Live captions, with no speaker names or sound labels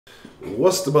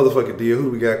What's the motherfucking deal? Who do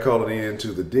we got calling in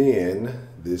to the den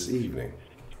this evening?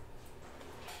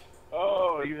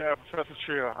 Oh, you have Professor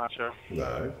Trill, Honcho.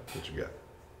 Alright, what you got?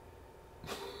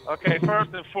 Okay,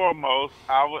 first and foremost,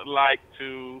 I would like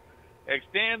to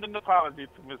extend an apology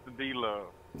to Mr. D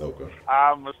Love. Okay.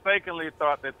 I mistakenly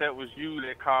thought that was you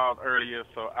that called earlier,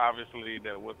 so obviously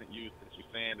that wasn't you since you're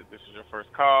saying that this is your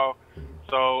first call.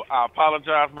 So I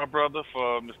apologize, my brother,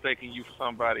 for mistaking you for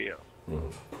somebody else.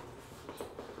 Mm-hmm.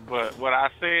 But what I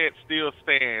said still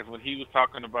stands when he was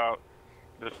talking about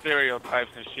the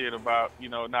stereotypes and shit about, you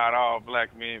know, not all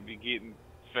black men be getting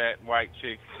fat white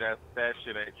chicks. That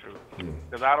shit ain't true.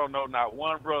 Because I don't know not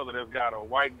one brother that's got a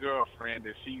white girlfriend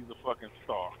that she's a fucking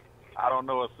star. I don't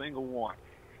know a single one.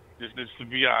 Just to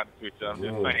be honest with you, I'm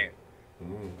just saying.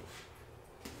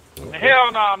 Okay.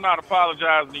 Hell no, I'm not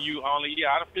apologizing to you only.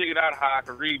 Yeah, I done figured out how I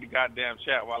can read the goddamn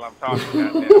chat while I'm talking.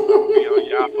 Goddamn, so I'm gonna be on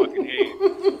y'all fucking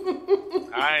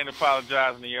head. I ain't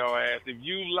apologizing to your ass. If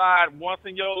you lied once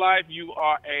in your life, you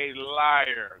are a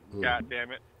liar.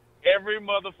 Goddamn it. Every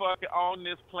motherfucker on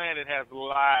this planet has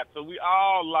lied, so we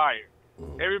all liars.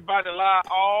 Everybody lie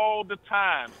all the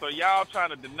time. So y'all trying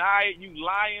to deny it, you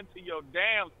lying to your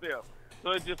damn self.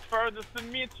 So it just further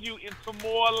cements you into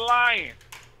more lying.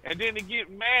 And then to get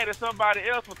mad at somebody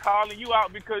else for calling you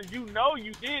out because you know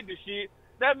you did the shit,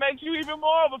 that makes you even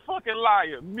more of a fucking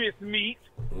liar, Miss Meat.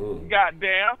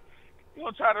 Goddamn. You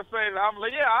gonna try to say that I'm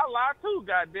like, yeah, I lie too,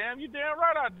 goddamn. You damn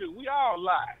right I do. We all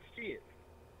lie. Shit.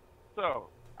 So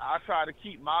I try to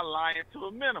keep my lying to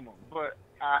a minimum. But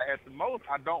at the most,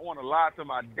 I don't want to lie to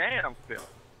my damn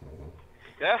self.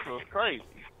 That's what's crazy.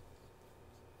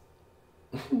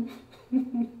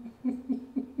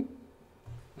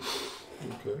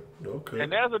 Okay.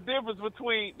 And there's a difference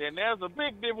between, there's a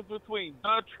big difference between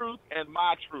the truth and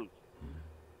my truth.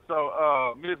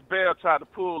 So Miss Belle tried to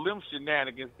pull them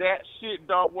shenanigans. That shit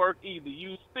don't work either.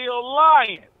 You still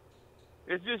lying.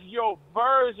 It's just your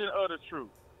version of the truth.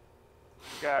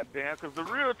 Goddamn, because the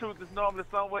real truth is normally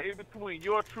somewhere in between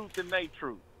your truth and their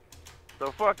truth.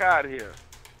 So fuck out of here.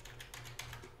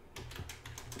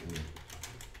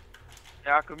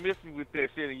 Y'all can miss me with that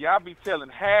shit, and y'all be telling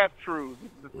half-truths.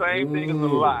 It's the same thing as a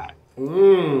lie.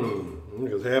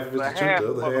 Because half of it's the truth,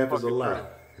 the other half is a lie.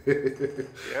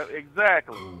 Yeah,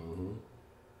 exactly.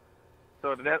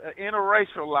 So that's an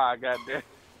interracial lie, goddamn.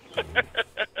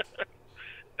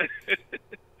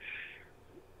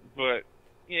 But,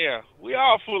 yeah, we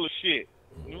all full of shit.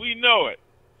 We know it.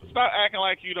 Stop acting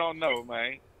like you don't know,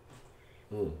 man.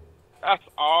 That's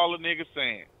all the niggas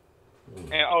saying.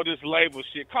 And this label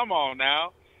shit. Come on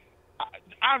now.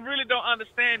 I really don't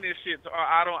understand this shit.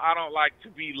 I don't like to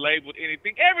be labeled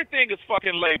anything. Everything is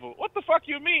fucking labeled. What the fuck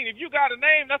you mean? If you got a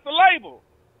name, that's a label.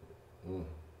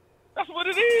 That's what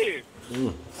it is.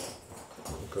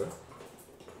 Okay.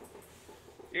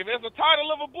 If it's a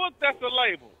title of a book, that's a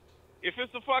label. If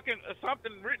it's a fucking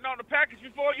something written on the package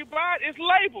before you buy it, it's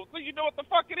labeled, so you know what the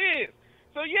fuck it is.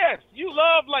 So yes, you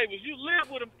love labels. You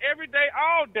live with them every day,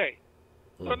 all day.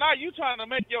 So now you trying to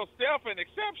make yourself an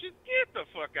exception? Get the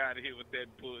fuck out of here with that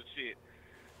bullshit.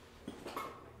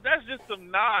 That's just some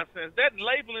nonsense. That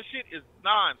labeling shit is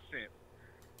nonsense.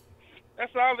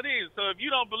 That's all it is. So if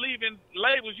you don't believe in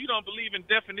labels, you don't believe in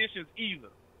definitions either.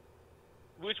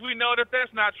 Which we know that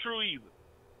that's not true either.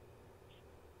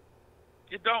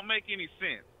 It don't make any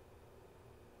sense.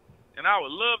 And I would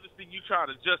love to see you try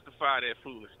to justify that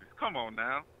foolishness. Come on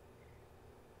now.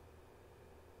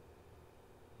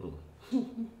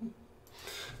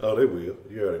 Oh, they will.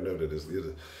 You already know that it's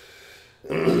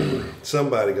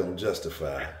somebody gonna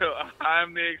justify.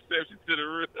 I'm the exception to the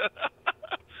rule.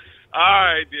 All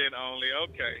right, then, only.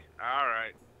 Okay. All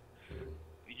right.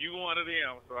 You one of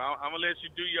them, so I'm gonna let you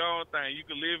do your own thing. You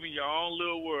can live in your own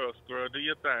little world, squirrel. Do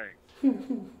your thing.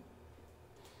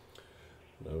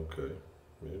 Okay.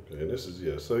 And this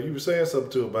is So you were saying something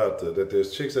too about that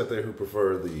there's chicks out there who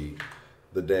prefer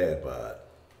the dad bod.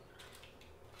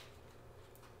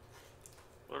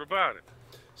 What about it?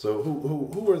 So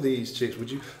who are these chicks?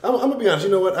 Would you? I'm gonna be honest.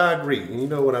 You know what? I agree. And you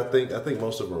know what I think? I think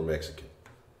most of them are Mexican.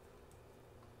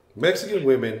 Mexican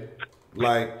women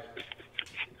like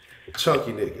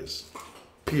chunky niggas.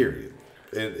 Period.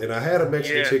 And I had a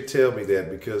Mexican chick tell me that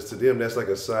because to them that's like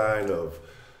a sign of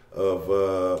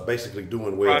basically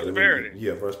doing well. Prosperity. I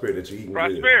mean, prosperity that you eating.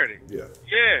 Prosperity. Well.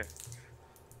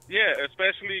 Yeah.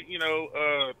 Especially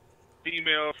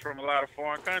females from a lot of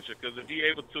foreign countries, because if you're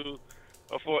able to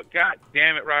afford, God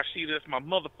damn it, Rashida, it's my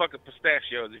motherfucking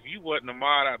pistachios. If you wasn't a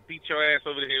mod, I'd beat your ass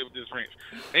over the head with this wrench.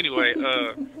 Anyway,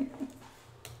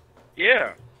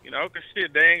 yeah, because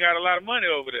shit, they ain't got a lot of money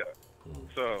over there.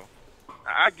 So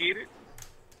I get it.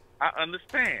 I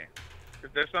understand.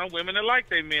 Because there's some women that like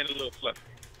their men a little fluffy.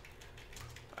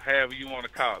 However you want to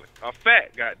call it. Or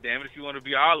fat, goddammit, if you want to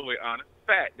be all the way honest.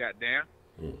 Fat, goddamn.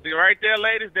 See, right there,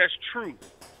 ladies, that's truth.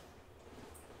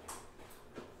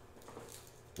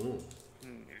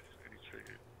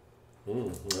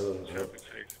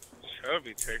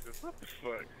 Chubby Texas. What the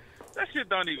fuck? That shit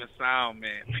don't even sound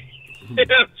manly.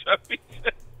 Chubby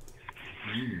Texas.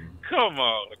 Come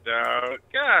on, dog.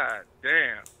 God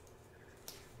damn.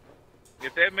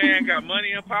 If that man got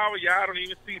money and power, y'all don't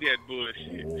even see that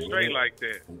bullshit. Straight like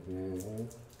that.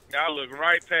 Y'all look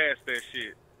right past that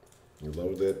shit. As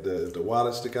long as if the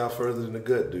wallet stick out further than the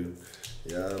gut do,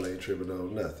 y'all ain't tripping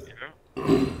on nothing.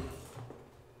 Yeah.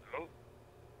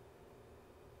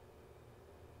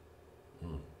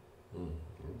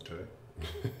 Okay.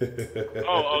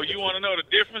 oh, you want to know the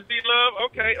difference, D-Love?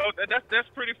 Okay, that's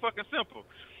pretty fucking simple.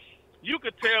 You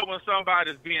could tell when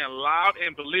somebody's being loud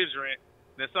and belligerent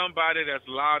than somebody that's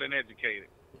loud and educated.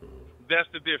 That's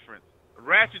the difference.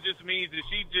 Ratchet just means that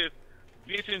she just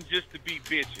bitching just to be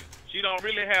bitching. She don't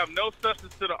really have no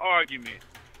substance to the argument.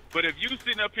 But if you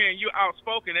sitting up here and you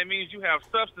outspoken, that means you have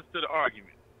substance to the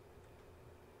argument.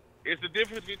 It's the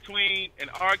difference between an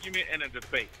argument and a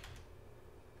debate.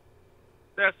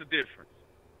 That's the difference.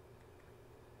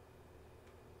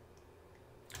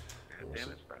 God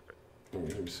damn it, stop it.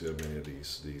 Let me see how many of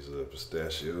these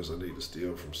pistachios I need to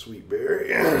steal from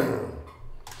Sweetberry.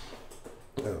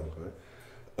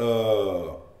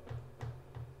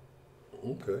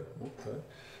 Okay.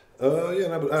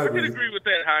 Yeah, I could agree with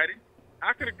that, Heidi.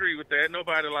 I could agree with that.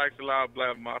 Nobody likes a loud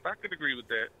blabbermouth. I could agree with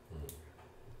that.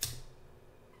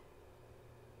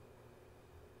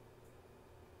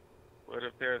 What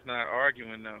if there's not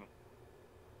arguing though?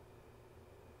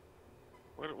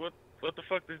 What the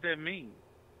fuck does that mean?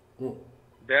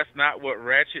 That's not what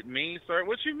ratchet means, sir.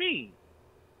 What you mean?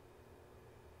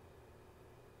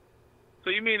 So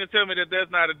you mean to tell me that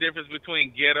there's not a difference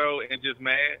between ghetto and just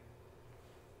mad?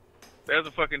 There's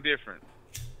a fucking difference.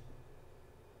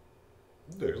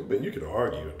 I mean, you can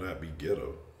argue and not be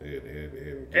ghetto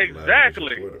and get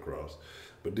exactly point across.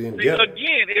 But then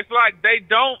again, it's like they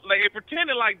don't it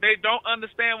pretending like they don't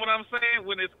understand what I'm saying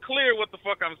when it's clear what the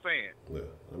fuck I'm saying. Yeah,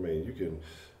 I mean you can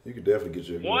definitely get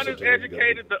your one is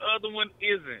educated, the other one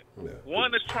isn't. Yeah.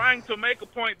 One is trying to make a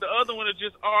point, the other one is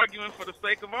just arguing for the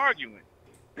sake of arguing.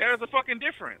 There's a fucking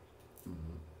difference.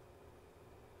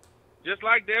 Just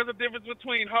like there's a difference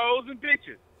between hoes and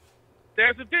bitches.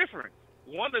 There's a difference.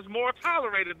 One is more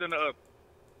tolerated than the other.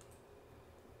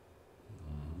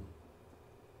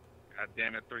 God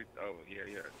damn it,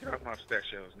 yeah. Get off my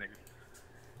pistachios, nigga.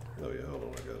 Oh yeah, hold on.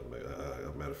 I gotta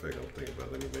make. Matter of fact, I'm thinking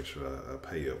about. Let me make sure I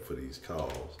pay up for these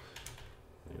calls.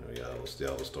 You know, y'all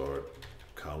will start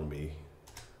calling me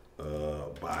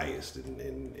biased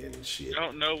and shit. I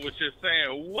don't know what you're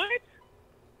saying. What?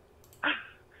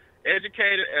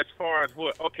 Educated as far as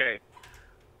what? Okay.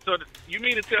 So you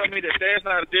mean to tell me that there's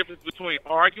not a difference between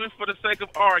arguing for the sake of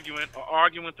arguing or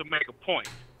arguing to make a point?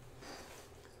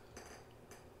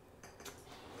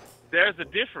 There's a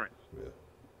difference. Yeah.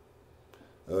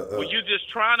 When you're just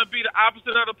trying to be the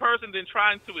opposite of the person than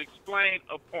trying to explain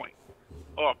a point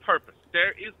or a purpose.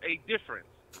 There is a difference.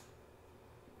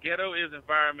 Ghetto is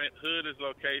environment, hood is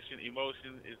location,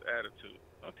 emotion is attitude.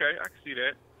 Okay, I can see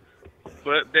that.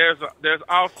 But there's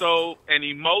also an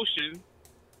emotion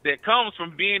that comes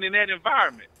from being in that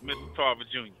environment, Mr. Tarver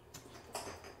Jr.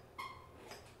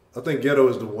 I think ghetto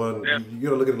is the one, you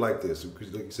gotta look at it like this.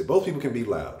 Because like you said, both people can be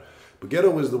loud. But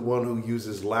ghetto is the one who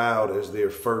uses loud as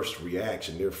their first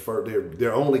reaction.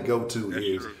 Their only go-to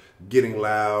is getting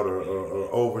loud or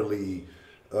overly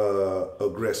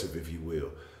aggressive, if you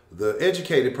will. The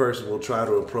educated person will try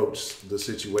to approach the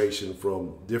situation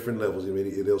from different levels. I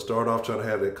mean, they'll start off trying to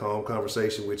have that calm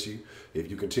conversation with you.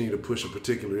 If you continue to push a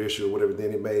particular issue or whatever,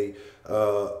 then it may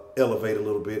elevate a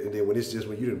little bit. And then when it's just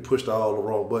when you didn't push all the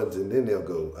wrong buttons, and then they'll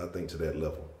go, I think, to that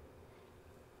level.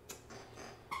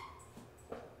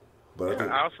 But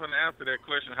I was going to answer that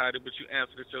question, Heidi, but you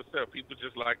answered it yourself. People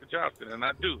just like the Johnston, and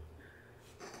I do.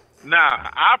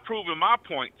 Now, I've proven my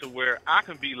point to where I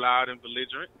can be loud and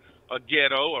belligerent, or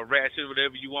ghetto, or ratchet,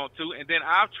 whatever you want to, and then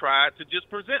I've tried to just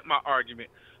present my argument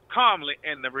calmly,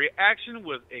 and the reaction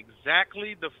was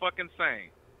exactly the fucking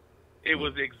same. It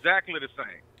was exactly the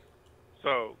same.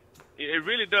 So, it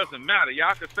really doesn't matter.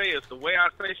 Y'all can say it's the way I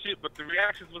say shit, but the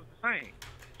reactions was the same.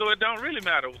 So it don't really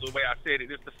matter the way I said it.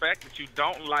 It's the fact that you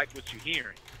don't like what you're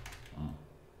hearing.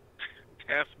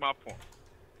 That's my point.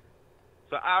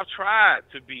 So I've tried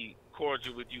to be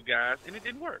cordial with you guys, and it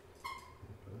didn't work.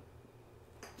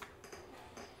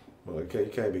 Well,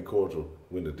 you can't be cordial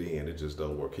in the den. It just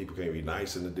don't work. People can't be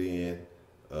nice in the den.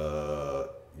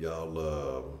 y'all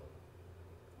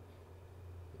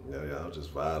y'all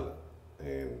just violent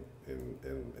and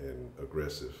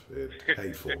aggressive and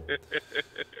hateful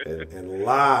and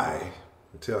lie,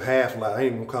 tell half lies. I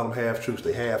ain't even gonna call them half truths.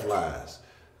 They half lies.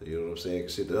 You know what I'm saying?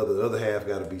 Shit, the other half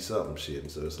got to be something shit,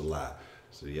 and so it's a lie.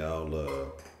 So y'all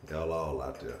all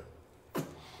out there.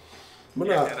 But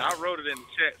yeah, and I wrote it in the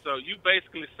chat. So you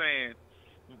basically saying,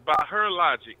 by her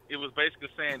logic, it was basically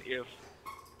saying if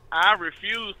I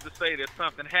refuse to say that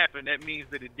something happened, that means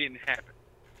that it didn't happen.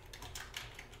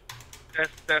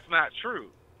 That's not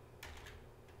true.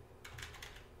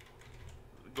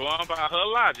 Going by her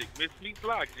logic, Miss Meat's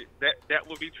logic, that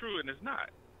would be true, and it's not.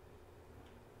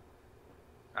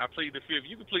 I plead the fifth.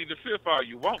 You can plead the fifth all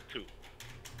you want to.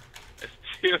 It's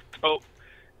still dope.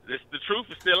 The truth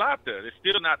is still out there. It's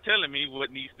still not telling me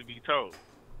what needs to be told.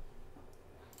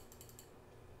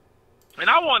 And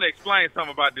I want to explain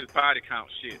something about this body count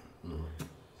shit.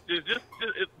 Just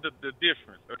the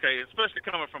difference, okay? Especially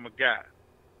coming from a guy.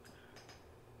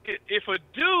 If a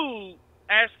dude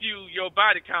asks you your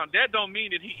body count, that don't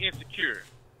mean that he insecure.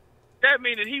 That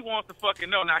means that he wants to fucking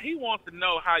know. Now, he wants to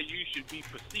know how you should be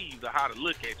perceived or how to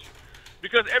look at you.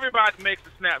 Because everybody makes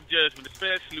a snap judgment,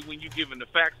 especially when you're given the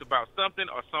facts about something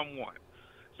or someone.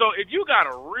 So if you got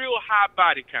a real high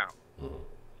body count,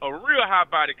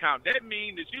 that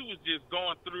means that you was just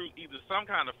going through either some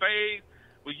kind of phase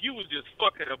where you was just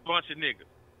fucking a bunch of niggas.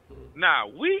 Now,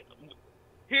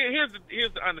 here's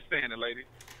the understanding, ladies.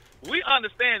 We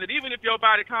understand that even if your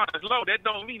body count is low, that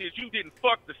don't mean that you didn't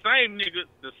fuck the same nigga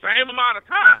the same amount of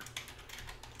time.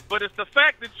 But it's the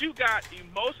fact that you got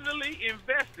emotionally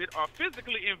invested or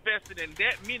physically invested in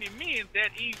that many men that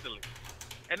easily.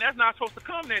 And that's not supposed to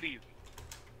come that easy.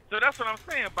 So that's what I'm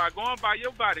saying. By going by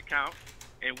your body count,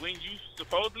 and when you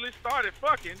supposedly started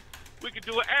fucking, we could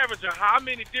do an average of how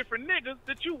many different niggas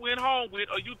that you went home with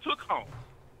or you took home.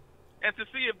 And to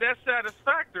see if that's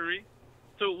satisfactory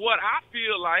to what I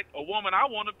feel like a woman I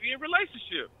want to be in a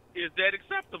relationship. Is that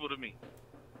acceptable to me?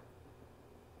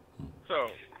 So,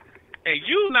 and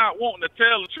you not wanting to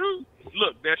tell the truth,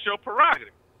 look, that's your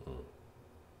prerogative.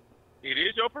 It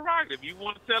is your prerogative. You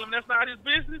want to tell him that's not his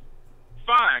business?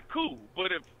 Fine, cool.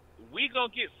 But if we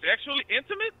gonna get sexually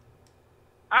intimate,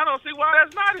 I don't see why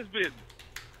that's not his business.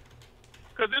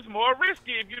 Because it's more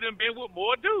risky if you done been with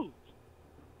more dudes.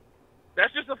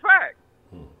 That's just a fact.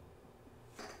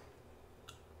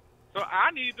 So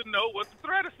I need to know what the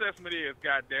threat assessment is,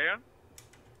 goddamn.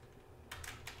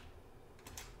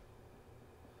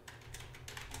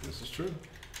 This is true.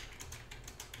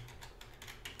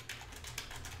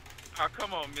 Oh,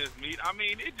 come on, Miss Meat. I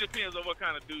mean, it depends on what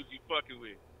kind of dudes you fucking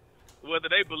with, whether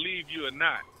they believe you or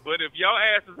not. But if your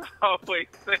ass is always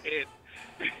saying,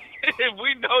 if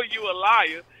we know you a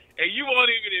liar, and you won't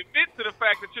even admit to the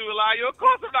fact that you a liar, of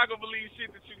course I'm not going to believe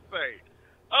shit that you say.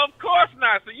 Of course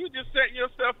not. So you just setting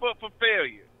yourself up for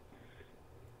failure.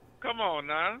 Come on,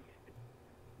 now.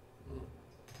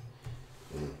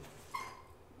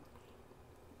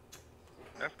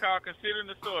 That's called considering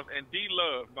the source. And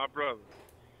D-Love, my brother.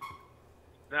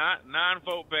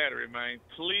 9-volt battery, man.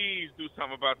 Please do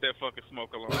something about that fucking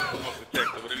smoke alarm, smoke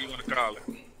detector, whatever you want to call it.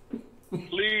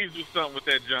 Please do something with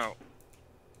that jump.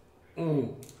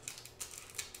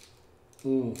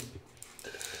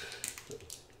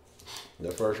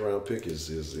 That first round pick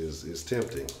is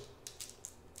tempting.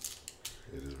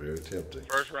 It is very tempting.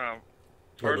 First round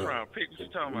pick. What you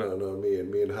talking about? No. Me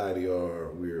and Heidi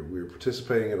we're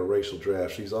participating in a racial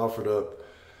draft. She's offered up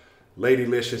Lady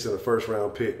Licious in a first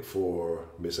round pick for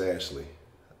Miss Ashley.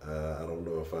 I don't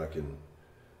know if I can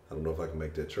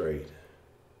make that trade.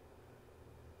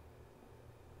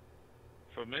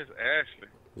 For Miss Ashley?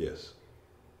 Yes.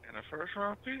 And a first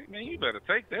round pick? Man, you better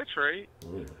take that trade.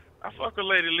 I fuck with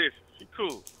Lady Licious. She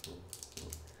cool.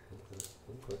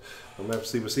 Okay. I'm gonna have to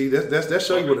see, but see that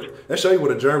show you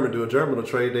what a German do. A German will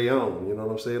trade their own. You know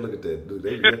what I'm saying? Look at that, dude.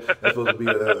 That's supposed to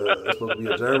be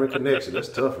a German connection. That's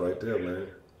tough right there, man.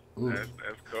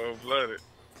 That's cold blooded.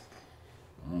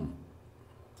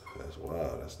 That's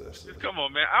wild. That's come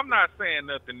on, man. I'm not saying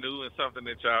nothing new and something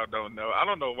that y'all don't know. I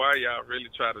don't know why y'all really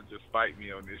try to just fight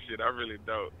me on this shit. I really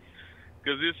don't,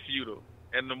 because it's futile.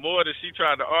 And the more that she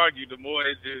tried to argue, the more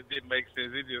it just didn't make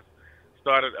sense. It just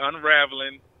started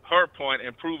unraveling her point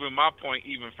and proving my point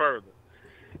even further.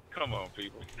 Come on,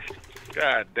 people.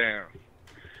 God damn.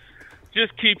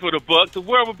 Just keep it a buck. The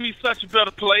world would be such a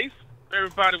better place if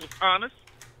everybody was honest.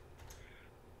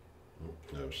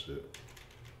 No shit.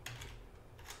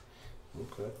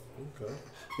 Okay.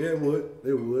 Yeah, it would.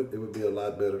 It would be a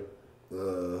lot better.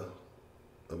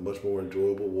 A much more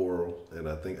enjoyable world. And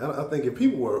I think if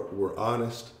people were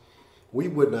honest, we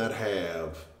would not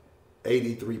have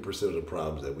 83% of the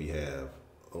problems that we have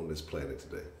on this planet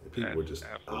today. People are just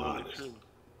honest. True.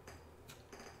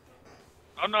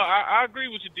 Oh no, I agree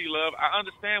with you, D-Love. I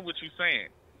understand what you're saying.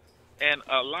 And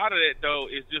a lot of that, though,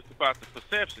 is just about the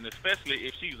perception, especially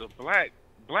if she's a black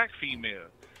female.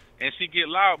 And she get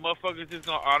loud, motherfuckers just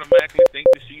gonna automatically think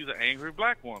that she's an angry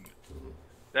black woman.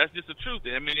 That's just the truth.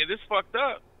 I mean, it is fucked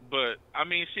up, but, I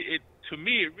mean, to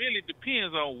me, it really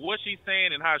depends on what she's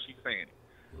saying and how she's saying it.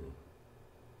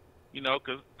 You know,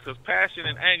 because passion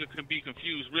and anger can be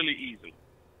confused really easily.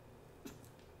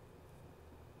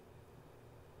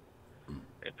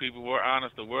 If people were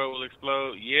honest, the world will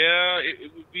explode. Yeah,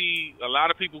 it would be, a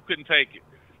lot of people couldn't take it.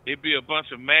 It'd be a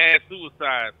bunch of mad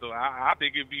suicides. So I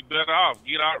think it'd be better off.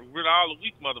 Get rid of all the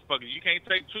weak motherfuckers. You can't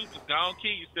take truth, just go on,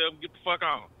 kill yourself and get the fuck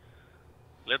on.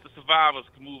 Let the survivors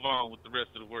move on with the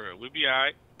rest of the world. We'll be all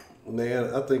right.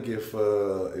 Man, I think if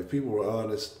people were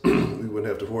honest, we wouldn't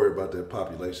have to worry about that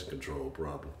population control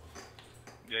problem.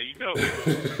 There you go.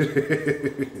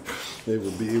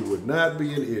 It would not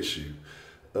be an issue.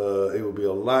 It would be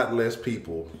a lot less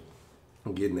people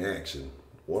getting action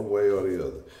one way or the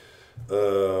other.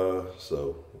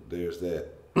 So there's that.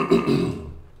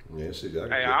 Yeah, shit,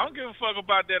 I don't give a fuck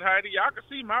about that, Heidi. Y'all can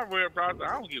see my real process.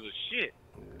 I don't give a shit.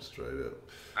 Yeah, straight up.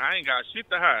 I ain't got shit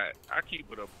to hide. I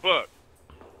keep it a buck.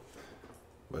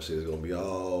 My shit is gonna be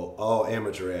all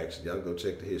amateur action. Y'all go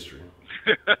check the history.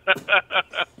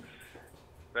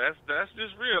 That's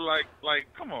just real. Like,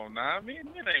 come on now. I mean,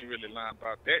 men ain't really lying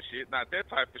about that shit. Not that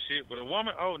type of shit. But a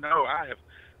woman, oh no,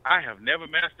 I have never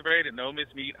masturbated. No,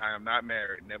 Miss Meat, I am not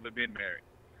married. Never been married.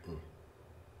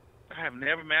 I have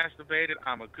never masturbated.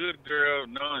 I'm a good girl.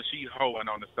 No, and she hoeing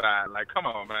on the side. Like, come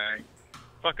on, man.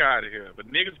 Fuck out of here. But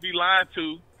niggas be lying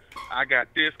too. I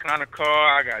got this kind of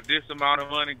car. I got this amount of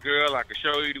money, girl. I can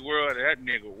show you the world. That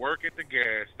nigga work at the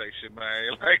gas station,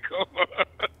 man. Like, come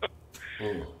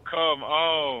on. Come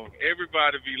on.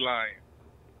 Everybody be lying.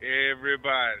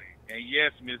 Everybody. And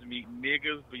yes, Miss Meat,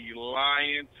 niggas be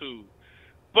lying too.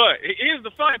 But here's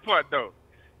the funny part, though.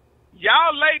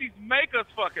 Y'all ladies make us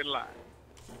fucking lie.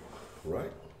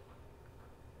 Right.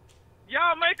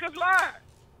 Y'all make us lie.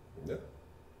 Yeah.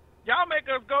 Y'all make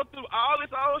us go through all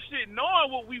this old shit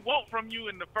knowing what we want from you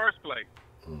in the first place.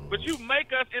 But you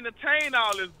make us entertain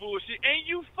all this bullshit, and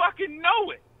you fucking know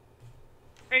it.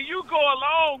 And you go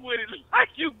along with it like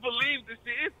you believe this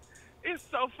shit. It's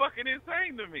so fucking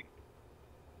insane to me.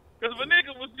 Because if a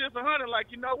nigga was just 100,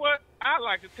 like, you know what? I'd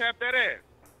like to tap that ass.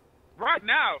 Right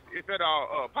now, if at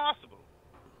all possible.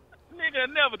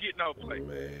 Nigga never get no play. Oh,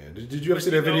 man. Did you ever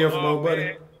see that video from old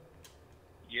buddy?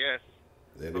 Yes.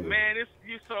 But man,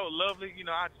 you're so lovely. You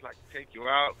know, I just like to take you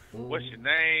out. What's your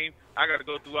name? I got to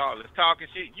go through all this talking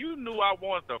shit. You knew I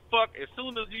wanted to fuck as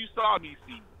soon as you saw me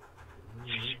see.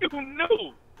 You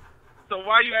knew. So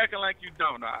why you acting like you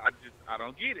don't? I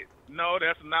don't get it. No,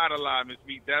 that's not a lie, Miss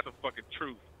Meat. That's a fucking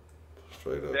truth.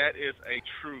 Straight up. That is a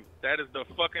truth. That is the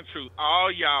fucking truth.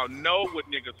 All y'all know what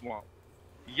niggas want.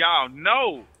 Y'all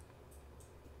know.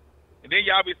 And then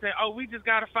y'all be saying, oh, we just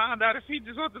got to find out if he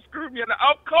just wants to screw me.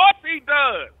 Of course he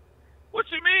does. What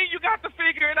you mean you got to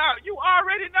figure it out? You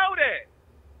already know that.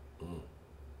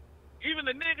 Even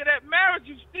the nigga that married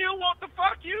you still want to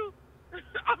fuck you?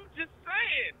 I'm just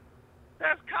saying.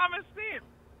 That's common sense.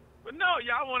 But no,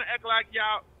 y'all want to act like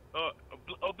y'all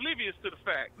oblivious to the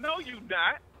fact. No, you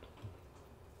not.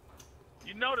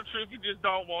 You know the truth. You just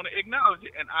don't want to acknowledge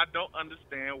it. And I don't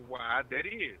understand why that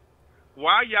is.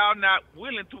 Why y'all not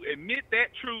willing to admit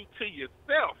that truth to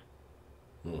yourself?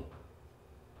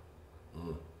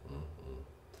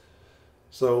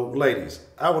 So, ladies,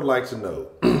 I would like to know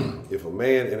if a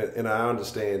man, and I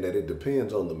understand that it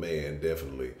depends on the man,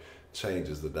 definitely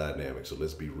changes the dynamic. So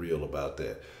let's be real about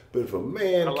that. But if a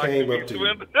man came up to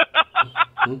you...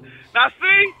 Now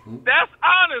see, that's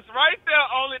honest right there,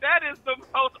 only that is the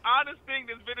most honest thing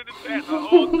that's been in the chat the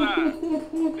whole time.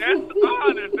 That's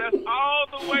honest, that's all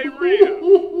the way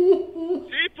real.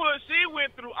 She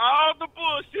went through all the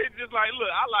bullshit just like,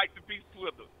 look, I like to be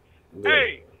Swither. Yeah.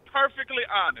 Hey, perfectly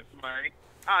honest, man.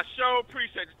 I sure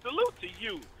appreciate it. Salute to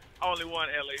you, only one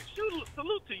LA.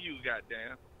 Salute to you,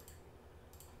 goddamn.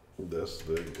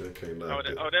 That can't knock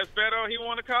it. Oh, that's Beto. He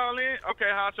want to call in? Okay,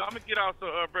 Honcho, I'm going to get off so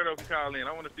Beto can call in.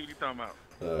 I want to see what he's talking about.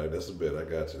 All right, that's a bet. I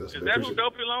got you. Is that who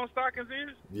Dopey Long Stockings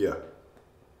is? Yeah.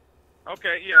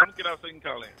 Okay, yeah, I'm going to get off so he can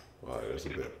call in. All right, that's a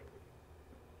bet.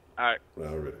 All right.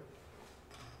 All right.